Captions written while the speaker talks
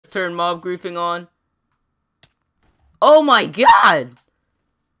turn mob griefing on. Oh my god!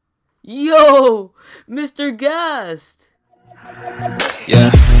 Yo! Mr. Ghast!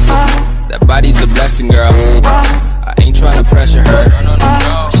 Yeah, that body's a blessing, girl. I ain't trying to pressure her.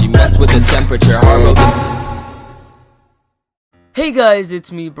 No. She messed with the temperature. Hey guys,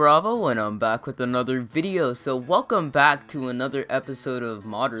 it's me Bravo, and I'm back with another video. So welcome back to another episode of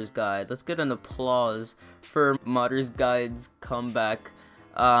Modder's Guide. Let's get an applause for Modder's Guide's comeback.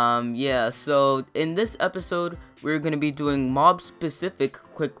 Yeah, so in this episode we're gonna be doing mob specific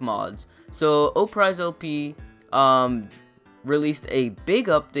quick mods. So OprizedLP released a big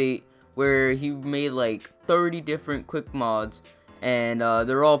update where he made like 30 different quick mods, and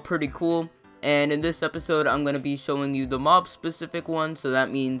they're all pretty cool. And in this episode, I'm going to be showing you the mob specific one. So that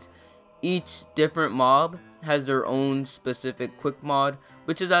means each different mob has their own specific quick mod,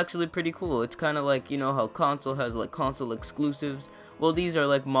 which is actually pretty cool. It's kind of like, you know how console has like console exclusives. Well, these are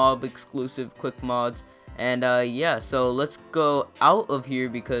like mob exclusive quick mods. And yeah, so let's go out of here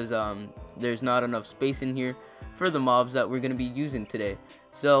because there's not enough space in here for the mobs that we're going to be using today.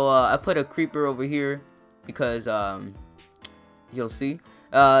 So I put a creeper over here because you'll see.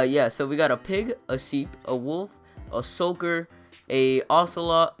 Yeah, so we got a pig, a sheep, a wolf, a sulker, a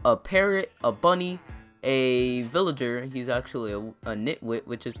ocelot, a parrot, a bunny, a villager. He's actually a nitwit,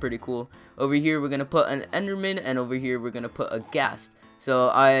 which is pretty cool. Over here we're gonna put an enderman, and over here we're gonna put a ghast. So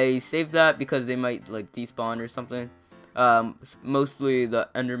I saved that because they might like despawn or something. Mostly the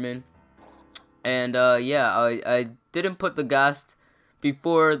enderman. And yeah, I didn't put the ghast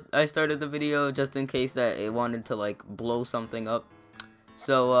before I started the video just in case that it wanted to like blow something up.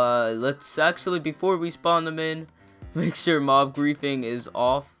 So let's actually, before we spawn them in, make sure mob griefing is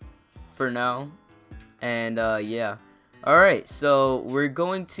off for now. And yeah, alright, so we're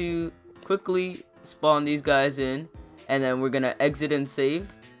going to quickly spawn these guys in, and then we're gonna exit and save,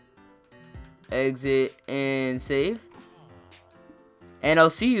 and I'll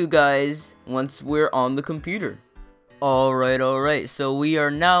see you guys once we're on the computer. Alright, so we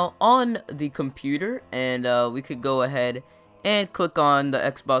are now on the computer, and we could go ahead and click on the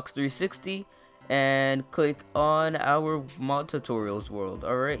Xbox 360 and click on our mod tutorials world.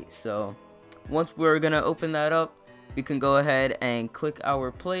 Alright, so once we're gonna open that up, we can go ahead and click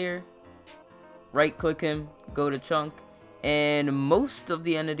our player, right click him, go to chunk, and most of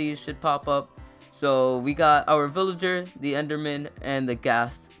the entities should pop up. So we got our villager, the enderman, and the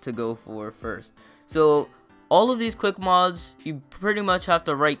ghast to go for first. So all of these quick mods, you pretty much have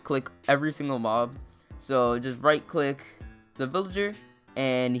to right click every single mob. So just right click the villager,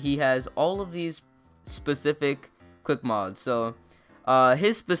 and he has all of these specific quick mods. So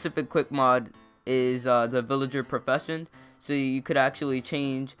his specific quick mod is the villager profession. So you could actually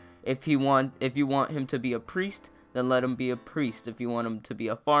change if you want him to be a priest, then let him be a priest. If you want him to be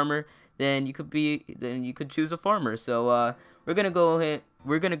a farmer, then you could choose a farmer. So we're gonna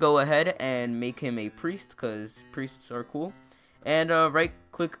go ahead and make him a priest because priests are cool. And right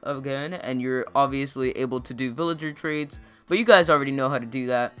click again, and you're obviously able to do villager trades, but you guys already know how to do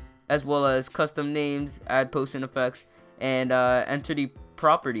that, as well as custom names, add potion effects, and entity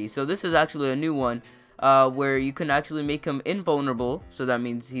properties. So this is actually a new one where you can actually make him invulnerable, so that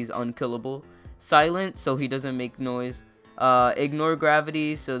means he's unkillable, silent, so he doesn't make noise, ignore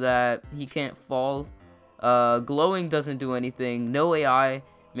gravity, so that he can't fall, glowing, doesn't do anything, no AI,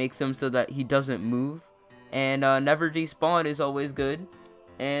 makes him so that he doesn't move, and never despawn is always good.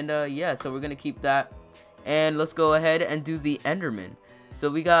 And yeah, so we're gonna keep that, and let's go ahead and do the enderman.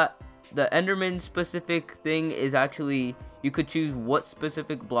 So we got the enderman specific thing is actually, you could choose what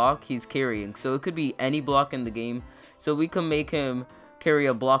specific block he's carrying, so it could be any block in the game. So we can make him carry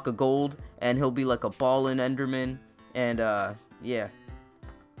a block of gold, and he'll be like a ballin' enderman. And yeah,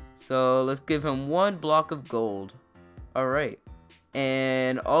 so let's give him 1 block of gold. Alright,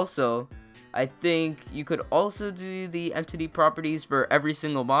 and also I think you could also do the entity properties for every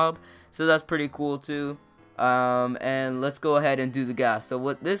single mob, so that's pretty cool too. And let's go ahead and do the ghast. So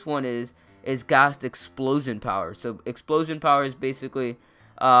what this one is ghast explosion power. So explosion power is basically,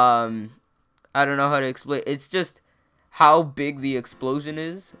 I don't know how to explain, it's just how big the explosion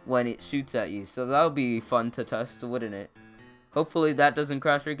is when it shoots at you. So that'll be fun to test, wouldn't it? Hopefully that doesn't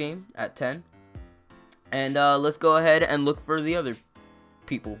crash your game at 10. And let's go ahead and look for the other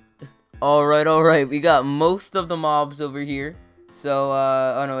people. Alright, we got most of the mobs over here. So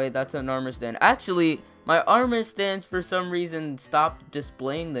oh no, wait, that's an armor stand. Actually, my armor stands for some reason stopped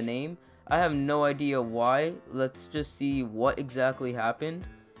displaying the name. I have no idea why. Let's just see what exactly happened.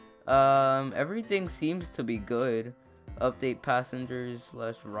 Everything seems to be good. Update passengers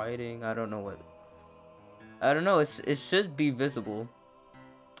 / riding. I don't know, it should be visible.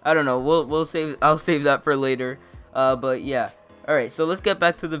 I don't know. I'll save that for later. But yeah. All right. So let's get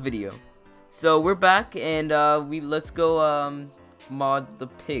back to the video. So we're back, and let's go mod the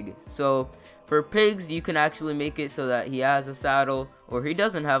pig. So for pigs, you can actually make it so that he has a saddle or he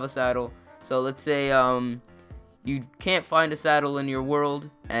doesn't have a saddle. So let's say you can't find a saddle in your world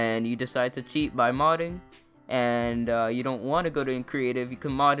and you decide to cheat by modding, and you don't want to go to creative, you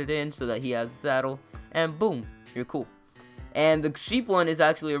can mod it in so that he has a saddle, and boom, you're cool. And the sheep one is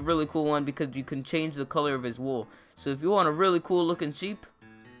actually a really cool one because you can change the color of his wool. So if you want a really cool looking sheep,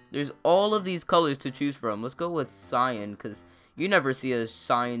 there's all of these colors to choose from. Let's go with cyan, because you never see a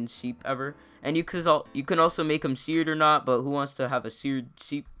cyan sheep ever. And you can also make them seared or not, but who wants to have a seared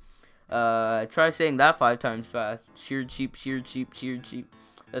sheep? Try saying that 5 times fast. Sheared sheep, sheared sheep, sheared sheep.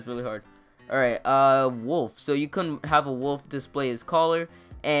 That's really hard. Alright, wolf. So you can have a wolf display his collar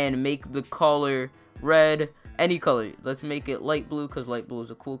and make the collar red, any color. Let's make it light blue because light blue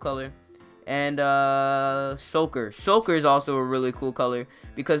is a cool color. And shulker. Shulker is also a really cool color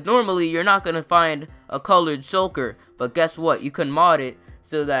because normally you're not going to find a colored shulker, but guess what? You can mod it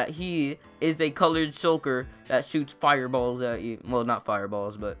so that he is a colored shulker that shoots fireballs at you. Well, not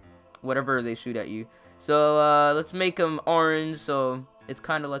fireballs, but whatever they shoot at you. So let's make him orange so it's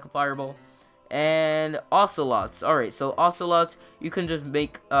kind of like a fireball. And ocelots. Alright, so ocelots, you can just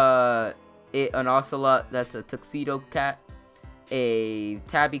make an ocelot that's a tuxedo cat, a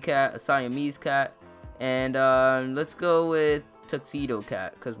tabby cat, a Siamese cat, and let's go with tuxedo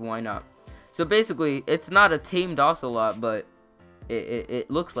cat, because why not? So basically, it's not a tamed ocelot, but it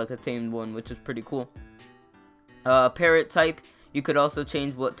looks like a tamed one, which is pretty cool. Parrot type, you could also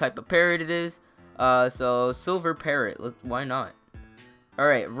change what type of parrot it is. So silver parrot, why not?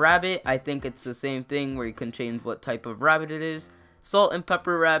 Alright, rabbit, I think it's the same thing where you can change what type of rabbit it is. Salt and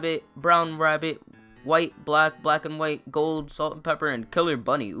pepper rabbit, brown rabbit, white, black and white, gold, salt and pepper, and killer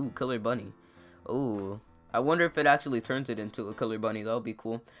bunny. Ooh, killer bunny. Ooh, I wonder if it actually turns it into a killer bunny. That'll be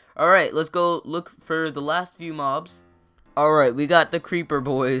cool. Alright, let's go look for the last few mobs. Alright, we got the creeper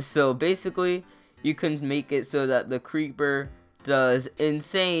boys. So basically, you can make it so that the creeper does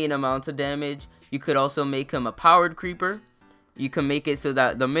insane amounts of damage. You could also make him a powered creeper. You can make it so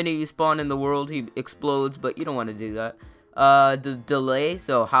that the minute you spawn in the world, he explodes, but you don't want to do that. The delay,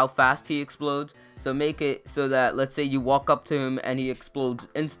 so how fast he explodes. So make it so that, let's say you walk up to him and he explodes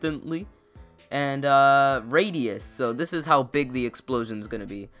instantly. And radius, so this is how big the explosion is going to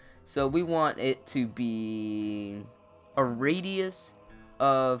be. So we want it to be a radius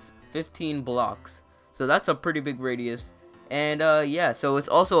of 15 blocks. So that's a pretty big radius. And yeah, so it's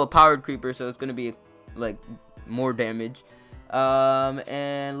also a powered creeper, so it's going to be like more damage.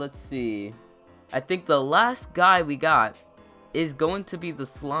 And let's see. I think the last guy we got is going to be the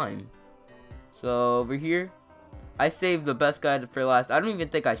slime. So over here, I saved the best guy for last. I don't even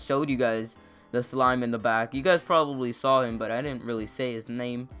think I showed you guys the slime in the back. You guys probably saw him, but I didn't really say his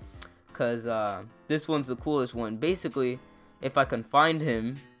name because this one's the coolest one. Basically, if I can find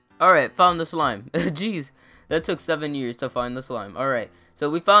him. Alright, found the slime. Jeez, that took 7 years to find the slime. Alright, so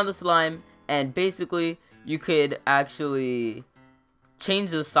we found the slime, and basically you could actually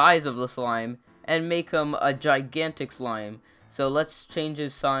change the size of the slime and make him a gigantic slime. So let's change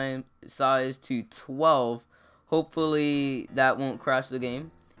his size to 12. Hopefully that won't crash the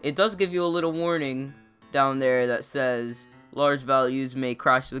game. It does give you a little warning down there that says large values may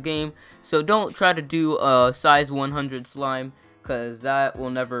crash the game. So don't try to do a size 100 slime, because that will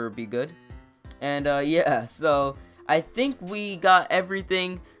never be good. And yeah, so I think we got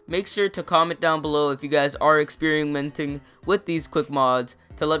everything. Make sure to comment down below if you guys are experimenting with these quick mods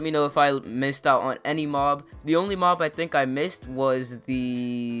to let me know if I missed out on any mob. The only mob I think I missed was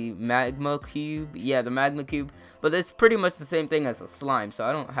the magma cube. Yeah, the magma cube. But it's pretty much the same thing as a slime, so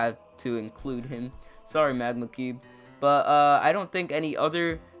I don't have to include him. Sorry, magma cube. But I don't think any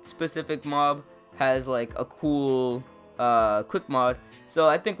other specific mob has like a cool quick mod. So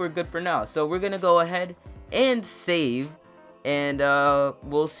I think we're good for now. So we're going to go ahead and save. And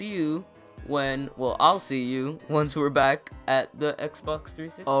we'll see you when, well, I'll see you once we're back at the Xbox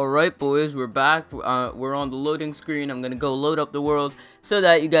 360. Alright boys, we're back. We're on the loading screen. I'm gonna go load up the world so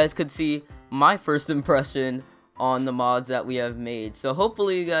that you guys could see my first impression on the mods that we have made. So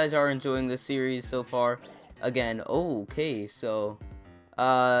hopefully you guys are enjoying this series so far. Again, okay, so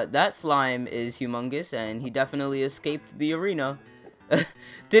that slime is humongous and he definitely escaped the arena.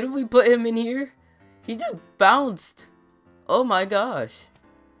 Didn't we put him in here? He just bounced. Oh my gosh.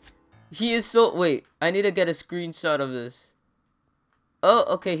 He is so... Wait, I need to get a screenshot of this. Oh,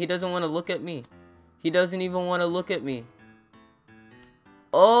 okay, he doesn't want to look at me. He doesn't even want to look at me.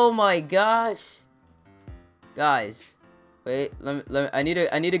 Oh my gosh. Guys, Wait, let me, I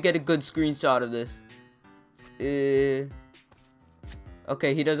need to get a good screenshot of this.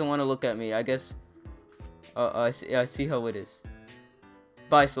 Okay, he doesn't want to look at me. I guess. I see how it is.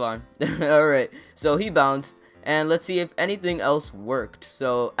 Bye, slime. Alright, so he bounced. And let's see if anything else worked.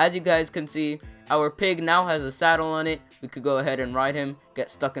 So, as you guys can see, our pig now has a saddle on it. We could go ahead and ride him, get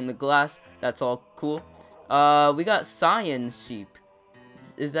stuck in the glass. That's all cool. We got cyan sheep.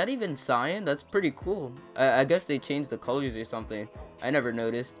 Is that even cyan? That's pretty cool. I guess they changed the colors or something. I never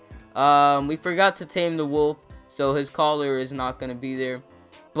noticed. We forgot to tame the wolf, so his collar is not going to be there.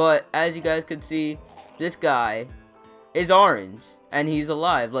 But, as you guys can see, this guy is orange. And he's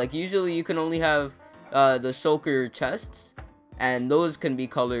alive. Like, usually you can only have the shulker chests, and those can be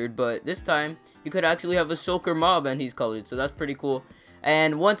colored, but this time you could actually have a shulker mob and he's colored, so that's pretty cool.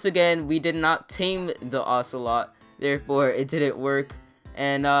 And once again, we did not tame the ocelot, therefore it didn't work.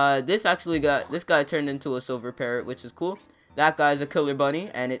 And this guy turned into a silver parrot, which is cool. That guy's a killer bunny,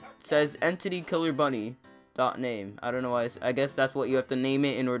 and it says entity killer bunny .name. I don't know why. I guess that's what you have to name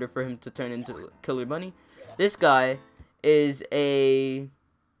it in order for him to turn into killer bunny. This guy is a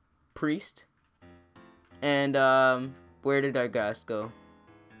priest. And where did our Ghast go?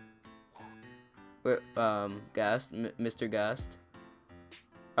 Where Ghast, Mr. Ghast.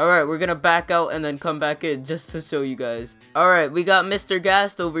 Alright, we're gonna back out and then come back in just to show you guys. Alright, we got Mr.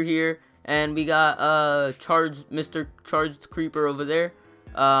 Ghast over here, and we got Mr. Charged Creeper over there.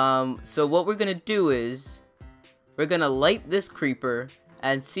 So what we're gonna do is we're gonna light this creeper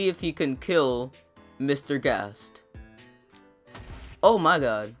and see if he can kill Mr. Ghast. Oh my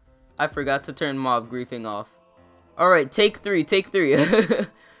god. I forgot to turn mob griefing off. Alright, take three.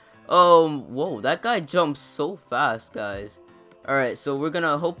 Whoa, that guy jumps so fast, guys. Alright, so we're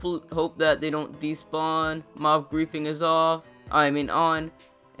gonna hope that they don't despawn. Mob griefing is off. I mean on.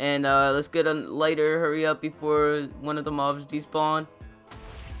 And let's get a lighter, hurry up before one of the mobs despawn.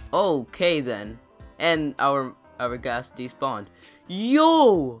 Okay then. And our gas despawned.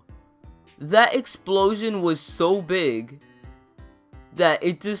 Yo! That explosion was so big that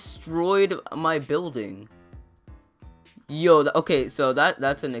it destroyed my building. Yo, okay, so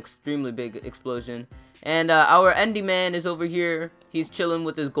that's an extremely big explosion. And our Endy Man is over here. He's chilling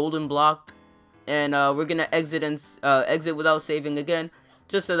with his golden block. And we're gonna exit without saving again,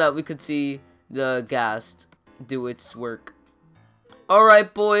 just so that we could see the Ghast do its work.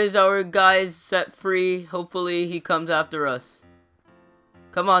 Alright boys, our guy's set free. Hopefully he comes after us.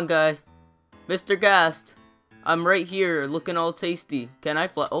 Come on, guy. Mr. Ghast. I'm right here, looking all tasty. Can I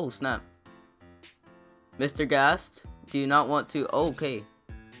fly? Oh, snap. Mr. Ghast, do you not want to? Oh, okay.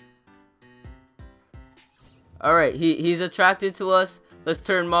 Alright, he's attracted to us. Let's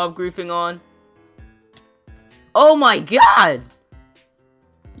turn mob griefing on. Oh my god!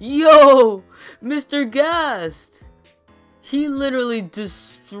 Yo! Mr. Ghast! He literally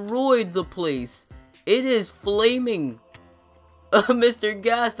destroyed the place. It is flaming. Mr.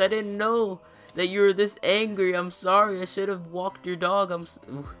 Ghast, I didn't know that you were this angry. I'm sorry. I should have walked your dog.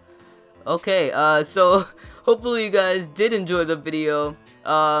 Okay, so hopefully you guys did enjoy the video.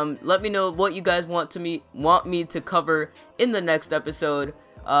 Let me know what you guys want me to cover in the next episode.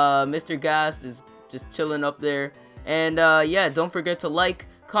 Mr. Ghast is just chilling up there. And yeah, don't forget to like,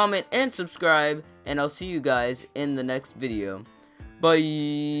 comment, and subscribe. And I'll see you guys in the next video.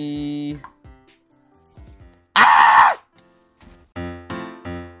 Bye.